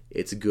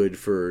 It's good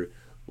for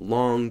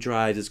long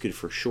drives, it's good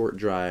for short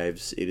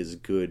drives, it is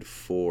good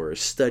for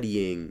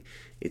studying,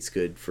 it's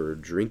good for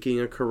drinking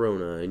a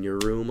Corona in your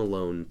room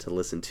alone to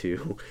listen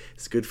to,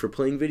 it's good for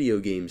playing video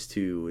games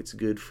too, it's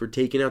good for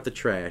taking out the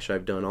trash.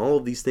 I've done all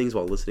of these things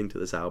while listening to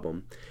this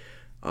album.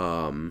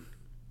 I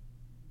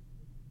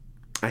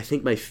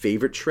think my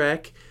favorite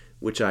track,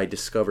 which I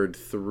discovered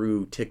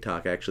through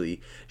TikTok,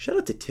 actually. Shout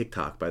out to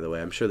TikTok, by the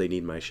way. I'm sure they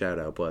need my shout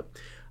out, but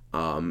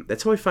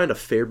that's how I find a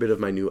fair bit of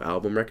my new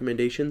album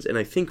recommendations. And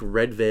I think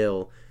Red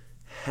Veil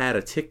had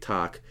a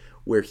TikTok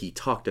where he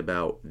talked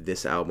about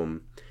this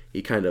album.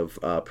 He kind of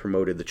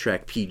promoted the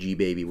track PG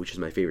Baby, which is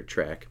my favorite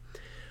track.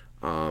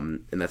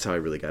 And that's how I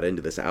really got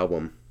into this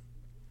album.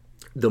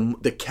 The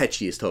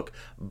catchiest hook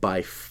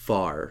by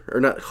far, or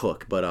not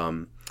hook, but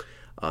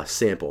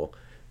sample,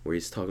 where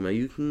he's talking about,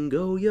 you can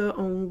go your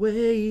own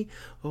way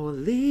or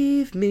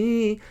leave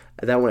me.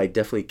 That one I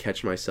definitely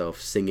catch myself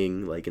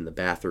singing like in the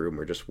bathroom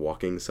or just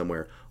walking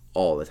somewhere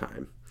all the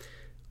time.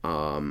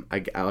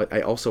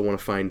 I also want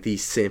to find the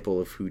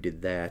sample of who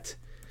did that.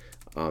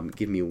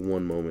 Give me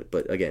one moment.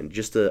 But again,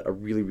 just a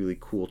really, really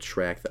cool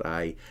track that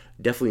I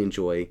definitely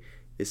enjoy.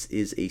 This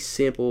is a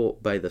sample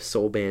by the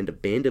soul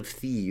band Band of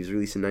Thieves,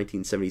 released in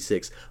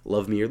 1976,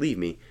 Love Me or Leave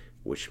Me,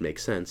 which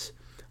makes sense.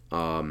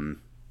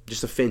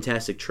 Just a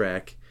fantastic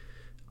track.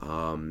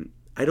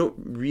 I don't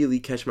really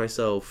catch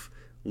myself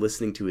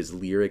listening to his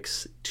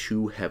lyrics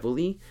too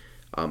heavily.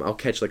 I'll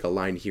catch like a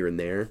line here and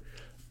there,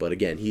 but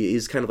again, he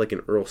is kind of like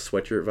an Earl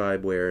Sweatshirt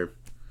vibe where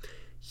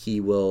he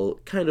will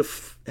kind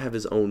of have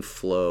his own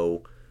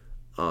flow,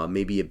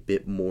 maybe a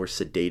bit more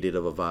sedated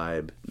of a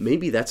vibe.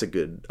 Maybe that's a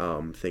good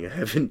thing. I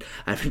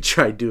haven't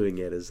tried doing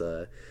it. Is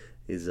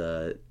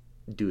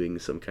doing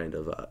some kind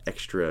of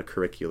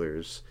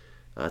extracurriculars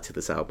to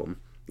this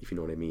album, if you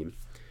know what I mean.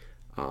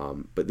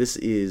 But this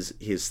is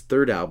his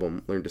third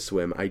album, Learn to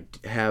Swim. I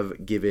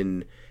have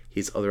given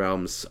his other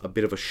albums a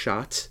bit of a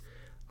shot.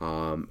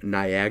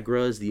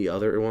 Niagara is the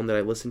other one that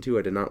I listened to.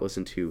 I did not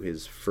listen to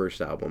his first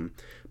album,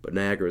 but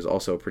Niagara is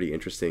also a pretty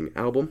interesting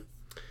album.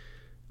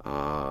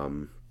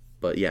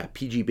 But yeah,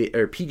 PG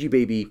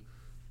Baby,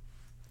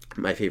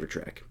 my favorite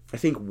track. I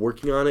think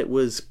Working on It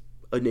was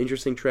an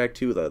interesting track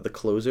too, the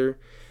closer.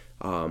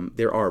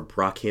 There are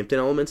Brockhampton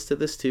elements to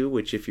this too,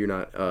 which if you're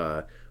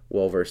not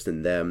well versed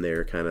in them,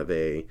 they're kind of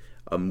a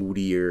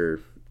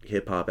moodier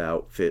hip hop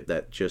outfit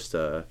that just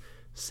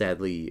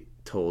sadly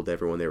told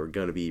everyone they were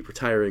going to be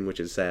retiring, which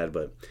is sad,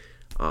 but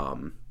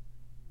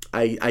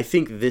I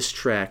think this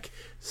track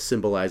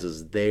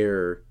symbolizes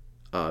their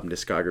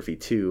discography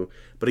too,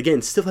 but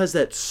again still has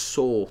that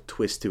soul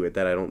twist to it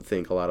that I don't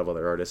think a lot of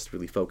other artists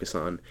really focus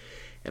on.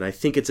 And I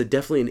think it's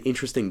definitely an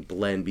interesting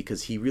blend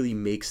because he really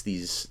makes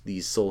these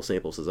soul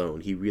samples his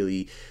own. He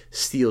really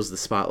steals the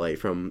spotlight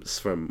from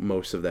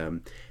most of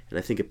them, and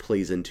I think it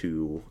plays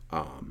into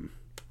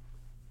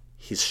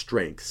his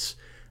strengths.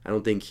 I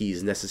don't think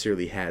he's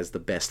necessarily has the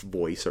best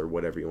voice or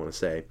whatever you want to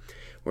say,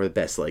 or the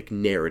best like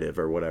narrative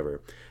or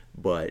whatever,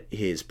 but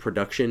his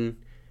production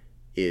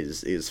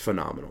is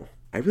phenomenal.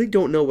 I really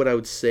don't know what I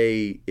would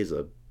say is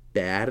a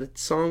bad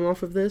song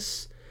off of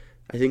this.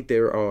 I think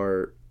there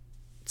are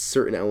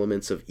certain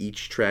elements of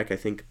each track I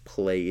think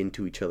play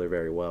into each other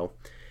very well.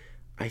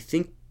 I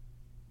think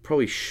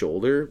probably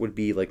Shoulder would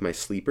be like my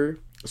sleeper.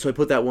 So I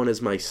put that one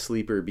as my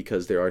sleeper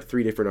because there are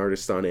 3 different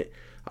artists on it.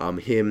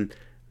 Him,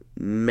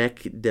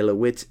 Mech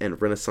Delawit,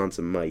 and Renaissance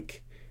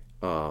Mike.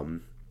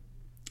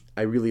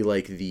 I really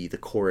like the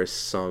chorus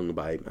sung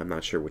by, I'm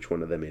not sure which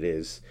one of them it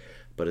is,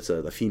 but it's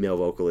the female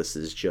vocalist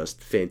is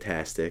just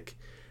fantastic.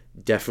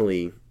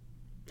 Definitely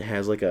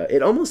has like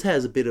it almost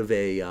has a bit of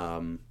a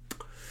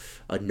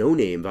No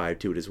Name vibe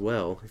to it as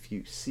well. If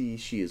you see,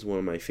 she is one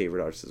of my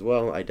favorite artists as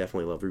well. I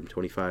definitely love Room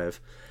 25.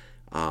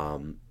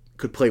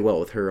 Could play well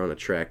with her on a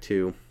track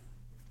too.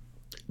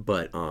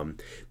 But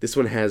this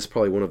one has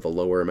probably one of the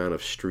lower amount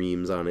of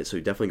streams on it, so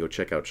definitely go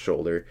check out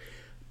Shoulder.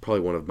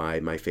 Probably one of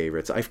my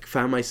favorites. I've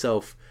found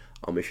myself,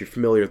 if you're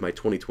familiar with my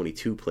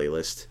 2022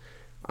 playlist,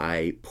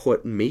 I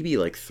put maybe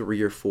like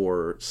 3 or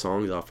 4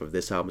 songs off of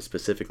this album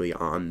specifically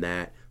on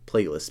that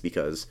playlist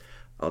because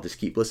I'll just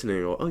keep listening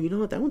and go, oh, you know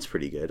what, that one's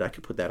pretty good. I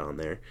could put that on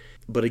there.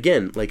 But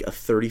again, like a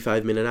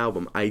 35-minute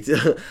album. I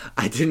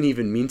didn't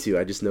even mean to.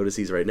 I just noticed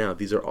these right now.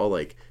 These are all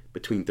like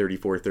between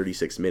 34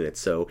 36 minutes.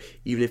 So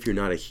even if you're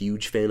not a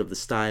huge fan of the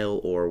style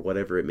or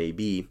whatever it may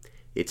be,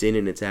 it's in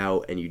and it's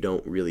out, and you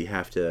don't really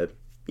have to,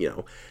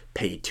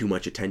 pay too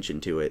much attention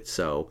to it.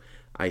 So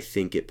I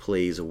think it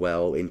plays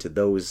well into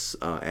those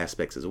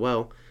aspects as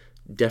well.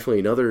 Definitely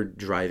another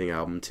driving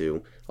album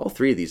too. All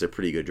 3 of these are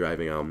pretty good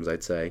driving albums,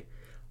 I'd say.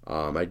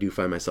 I do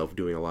find myself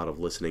doing a lot of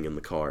listening in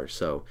the car,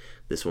 so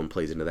this one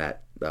plays into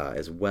that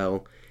as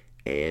well.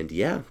 And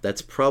yeah,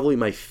 that's probably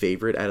my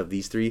favorite out of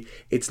these 3.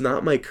 It's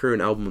not my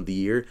current album of the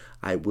year.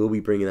 I will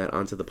be bringing that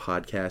onto the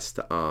podcast.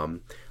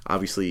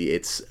 Obviously,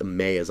 it's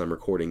May as I'm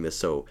recording this,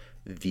 so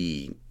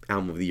the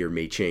album of the year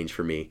may change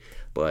for me.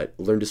 But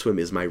Learn to Swim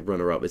is my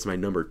runner-up. It's my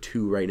number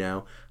 2 right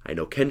now. I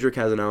know Kendrick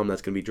has an album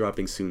that's going to be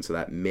dropping soon, so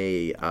that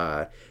may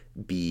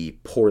be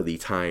poorly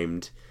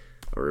timed,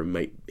 or it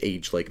might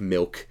age like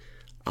milk.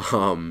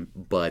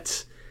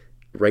 But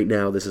right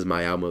now, this is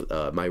my album,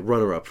 my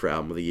runner-up for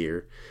album of the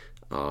year.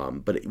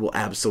 But it will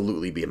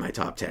absolutely be in my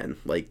top 10.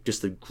 Like,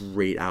 just a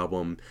great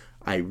album.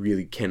 I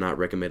really cannot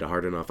recommend it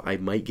hard enough. I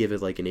might give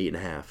it like an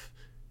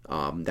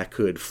 8.5. That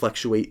could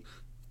fluctuate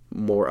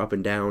more up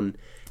and down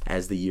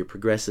as the year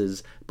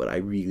progresses, but I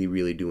really,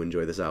 really do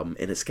enjoy this album.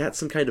 And it's got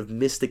some kind of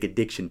mystic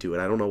addiction to it.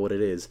 I don't know what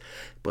it is,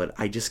 but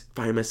I just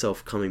find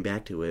myself coming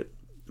back to it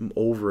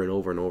over and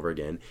over and over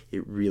again.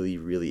 It really,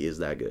 really is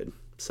that good.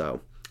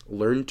 So,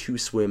 Learn to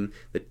Swim,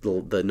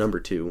 the number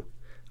 2,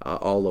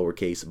 all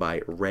lowercase,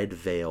 by Red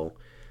Veil.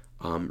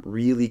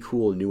 Really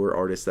cool newer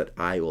artist that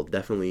I will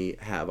definitely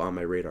have on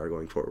my radar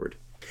going forward.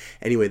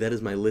 Anyway, that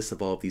is my list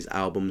of all of these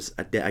albums.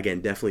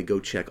 Again, definitely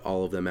go check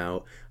all of them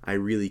out. I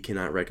really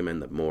cannot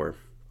recommend them more.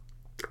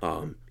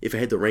 If I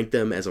had to rank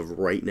them as of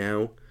right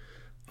now,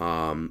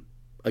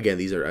 again,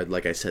 these are,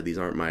 like I said, these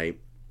aren't my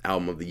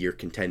album of the year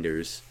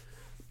contenders,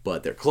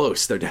 but they're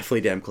close. They're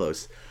definitely damn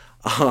close.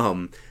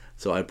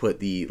 So I put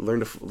the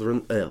Learn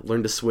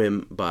to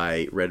Swim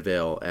by Red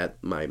Veil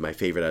at my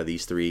favorite out of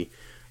these 3.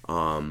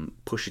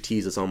 Pusha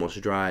T's It's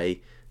Almost Dry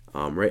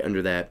right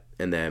under that,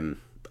 and then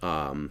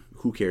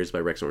Who Cares by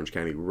Rex Orange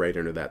County right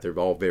under that. They're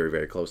all very,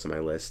 very close on my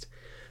list.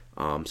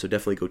 So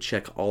definitely go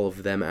check all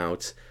of them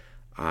out.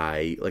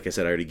 Like I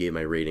said, I already gave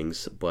my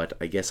ratings, but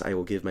I guess I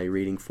will give my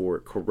rating for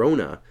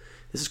Corona.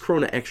 This is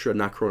Corona Extra,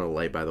 not Corona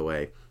Light, by the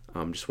way.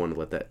 Just wanted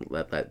to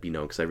let that be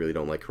known because I really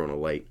don't like Corona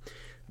Light.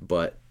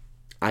 But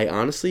I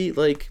honestly,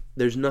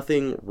 there's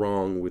nothing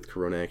wrong with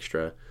Corona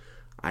Extra.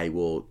 I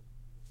will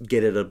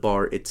get it at a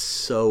bar. It's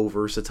so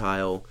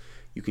versatile.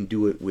 You can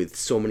do it with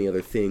so many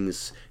other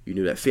things. You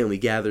can do it at family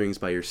gatherings,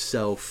 by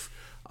yourself,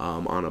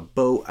 on a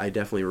boat. I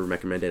definitely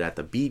recommend it at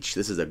the beach.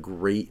 This is a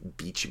great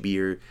beach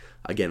beer.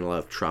 Again, a lot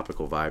of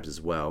tropical vibes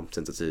as well,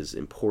 since it is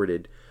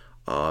imported.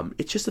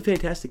 It's just a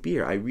fantastic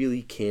beer. I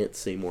really can't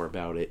say more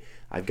about it.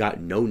 I've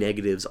got no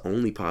negatives,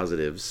 only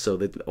positives, so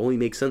that only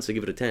makes sense to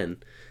give it a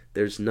 10.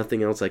 There's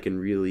nothing else I can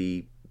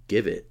really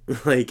give it.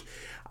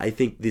 I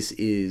think this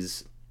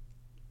is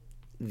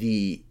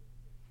the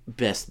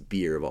best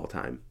beer of all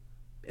time.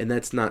 And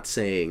that's not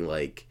saying,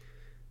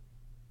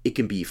 it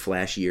can be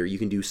flashier. You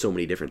can do so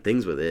many different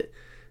things with it.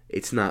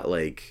 It's not,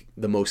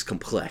 the most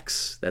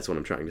complex. That's what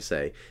I'm trying to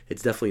say.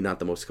 It's definitely not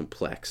the most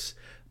complex,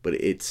 but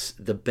it's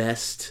the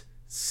best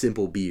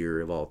simple beer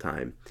of all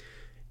time.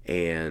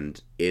 And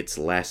it's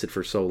lasted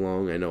for so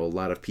long. I know a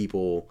lot of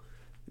people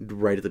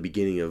right at the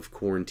beginning of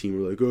quarantine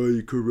were like,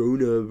 oh,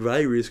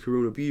 coronavirus,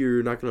 corona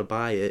beer, not going to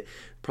buy it.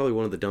 Probably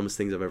one of the dumbest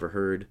things I've ever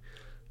heard.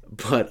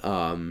 But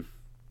I'm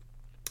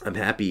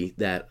happy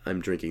that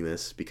I'm drinking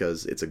this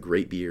because it's a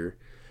great beer.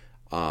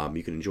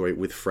 You can enjoy it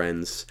with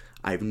friends.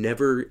 I've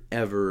never,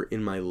 ever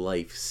in my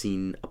life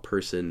seen a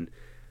person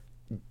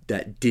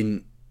that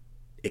didn't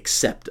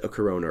accept a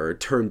Corona or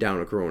turn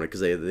down a Corona because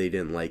they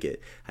didn't like it.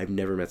 I've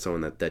never met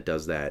someone that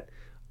does that.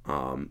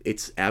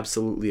 It's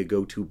absolutely a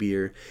go-to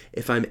beer.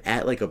 If I'm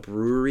at a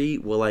brewery,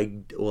 will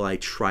I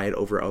try it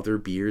over other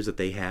beers that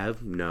they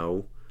have?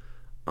 No.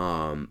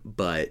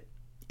 But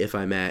if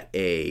I'm at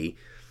a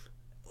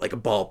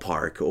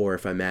ballpark, or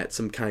if I'm at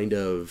some kind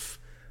of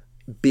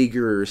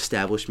bigger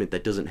establishment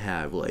that doesn't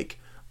have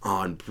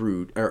on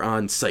brewed or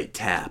on site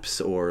taps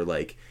or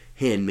like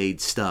handmade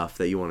stuff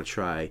that you want to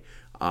try.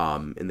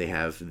 And they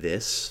have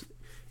this.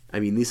 I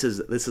mean, this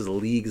is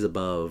leagues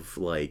above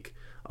like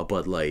a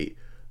Bud Light,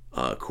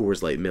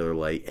 Coors Light, Miller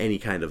Lite, any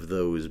kind of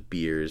those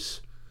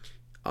beers.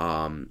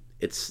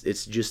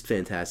 It's just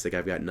fantastic.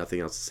 I've got nothing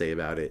else to say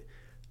about it.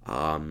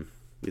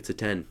 It's a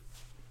 10.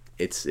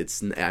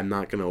 It's I'm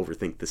not gonna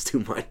overthink this too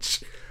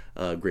much.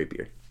 Great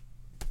beer.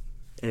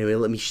 Anyway,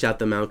 let me shout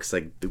them out because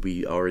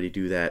we already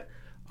do that.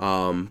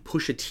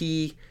 Pusha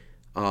T,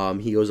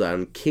 he goes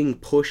on King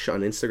Push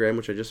on Instagram,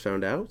 which I just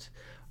found out.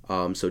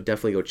 So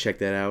definitely go check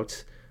that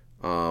out.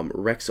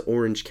 Rex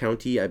Orange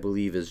County, I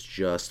believe, is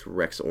just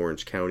Rex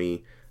Orange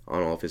County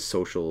on all of his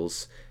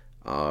socials.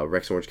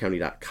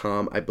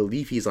 RexOrangeCounty.com. I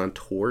believe he's on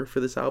tour for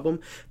this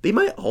album. They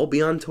might all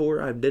be on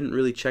tour. I didn't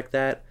really check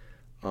that.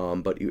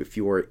 But if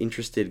you are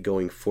interested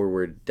going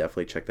forward,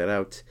 definitely check that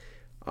out.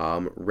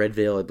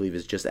 Redveil, I believe,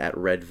 is just at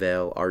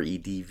Redveil,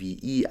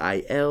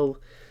 Redveil,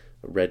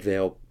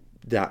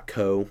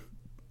 Redveil.co.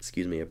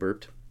 Excuse me, I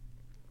burped.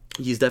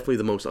 He's definitely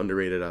the most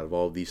underrated out of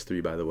all of these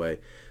three, by the way.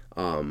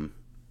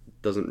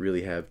 Doesn't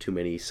really have too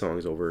many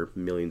songs over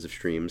millions of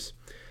streams.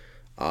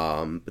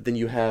 But then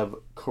you have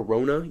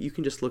Corona. You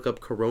can just look up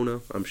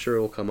Corona. I'm sure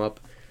it'll come up.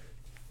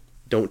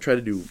 Don't try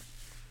to do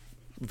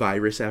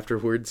Virus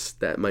afterwards.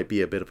 That might be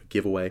a bit of a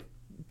giveaway.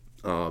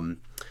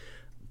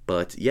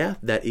 But yeah,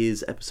 that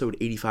is episode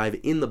 85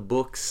 in the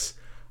books.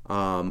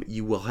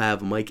 You will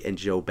have Mike and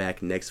Joe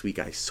back next week,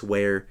 I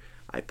swear.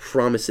 I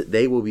promise it.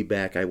 They will be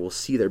back. I will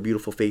see their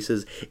beautiful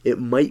faces. It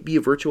might be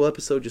a virtual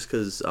episode just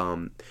because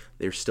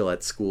they're still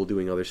at school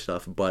doing other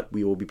stuff, but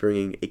we will be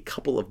bringing a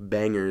couple of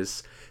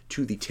bangers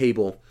to the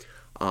table.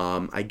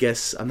 I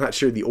guess I'm not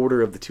sure the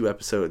order of the two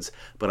episodes,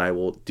 but I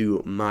will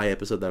do my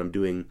episode that I'm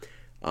doing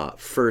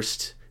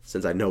first,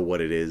 since I know what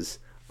it is.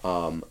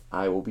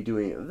 I will be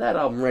doing that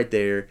album right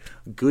there,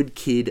 Good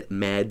Kid,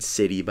 Mad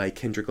City by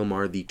Kendrick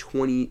Lamar, the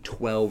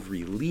 2012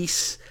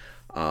 release.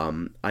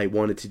 I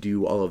wanted to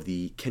do all of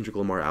the Kendrick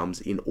Lamar albums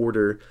in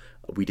order.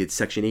 We did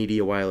Section 80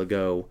 a while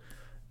ago,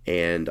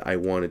 and I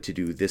wanted to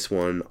do this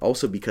one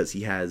also because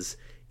he has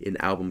an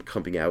album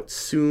coming out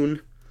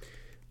soon.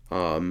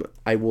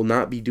 I will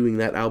not be doing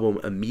that album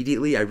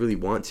immediately. I really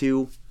want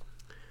to,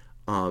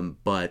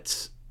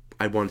 but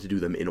I wanted to do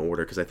them in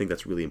order because I think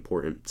that's really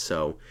important.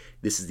 So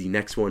this is the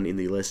next one in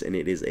the list, and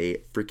it is a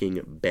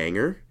freaking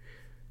banger.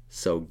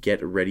 So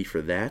get ready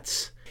for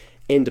that.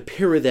 And to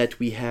pair with that,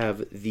 we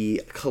have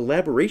the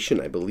collaboration,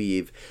 I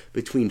believe,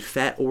 between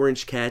Fat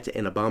Orange Cat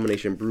and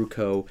Abomination Brew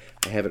Co.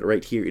 I have it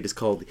right here. It is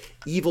called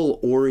Evil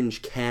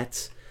Orange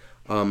Cat.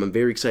 I'm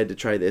very excited to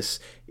try this.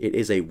 It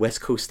is a West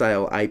Coast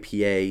style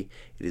IPA.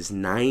 It is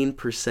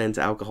 9%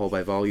 alcohol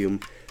by volume.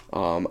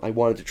 I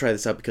wanted to try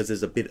this out because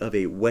there's a bit of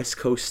a West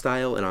Coast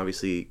style, and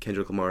obviously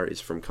Kendrick Lamar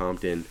is from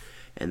Compton,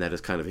 and that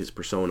is kind of his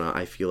persona.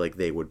 I feel like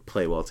they would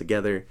play well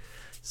together.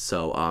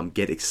 So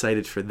get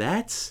excited for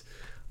that.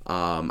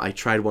 I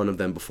tried one of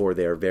them before.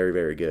 They are very,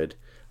 very good.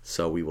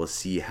 So we will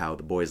see how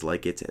the boys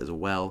like it as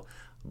well.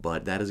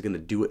 But that is going to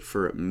do it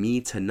for me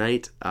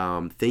tonight.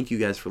 Thank you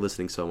guys for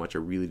listening so much. I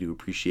really do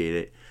appreciate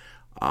it.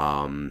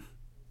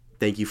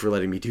 Thank you for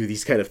letting me do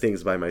these kind of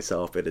things by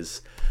myself. It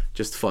is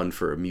just fun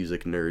for a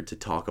music nerd to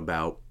talk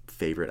about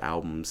favorite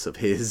albums of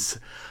his.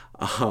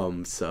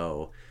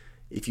 So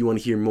if you want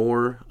to hear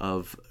more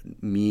of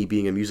me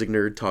being a music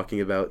nerd talking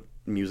about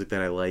music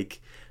that I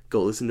like,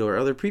 go listen to our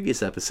other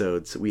previous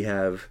episodes. We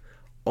have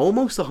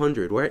almost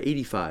 100. We're at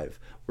 85.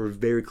 We're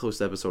very close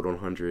to episode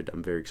 100.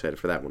 I'm very excited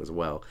for that one as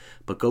well.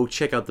 But go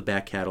check out the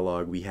back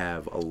catalog. We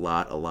have a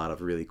lot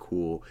of really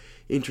cool,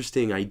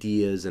 interesting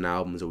ideas and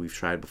albums that we've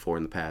tried before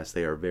in the past.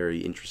 They are very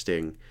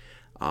interesting.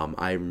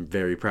 I'm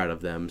very proud of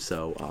them,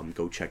 so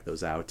go check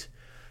those out.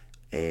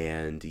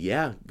 And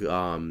yeah,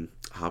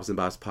 Hops and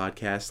Bops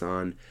Podcast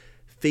on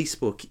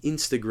Facebook,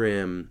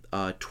 Instagram,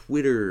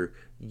 Twitter,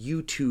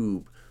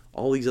 YouTube,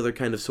 all these other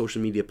kind of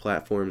social media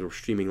platforms. We're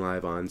streaming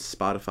live on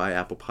Spotify,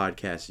 Apple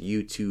Podcasts,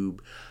 YouTube,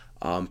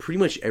 pretty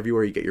much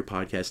everywhere you get your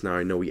podcasts now.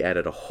 I know we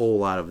added a whole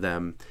lot of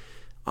them.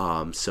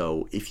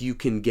 So if you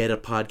can get a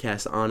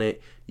podcast on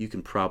it, you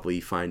can probably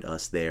find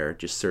us there.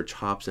 Just search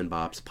Hops and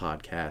Bops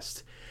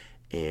Podcast,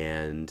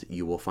 and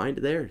you will find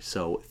it there.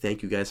 So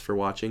thank you guys for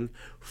watching.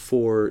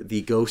 For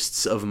the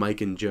ghosts of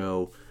Mike and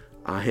Joe,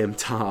 I am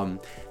Tom,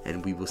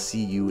 and we will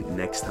see you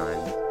next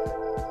time.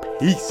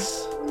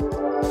 Peace.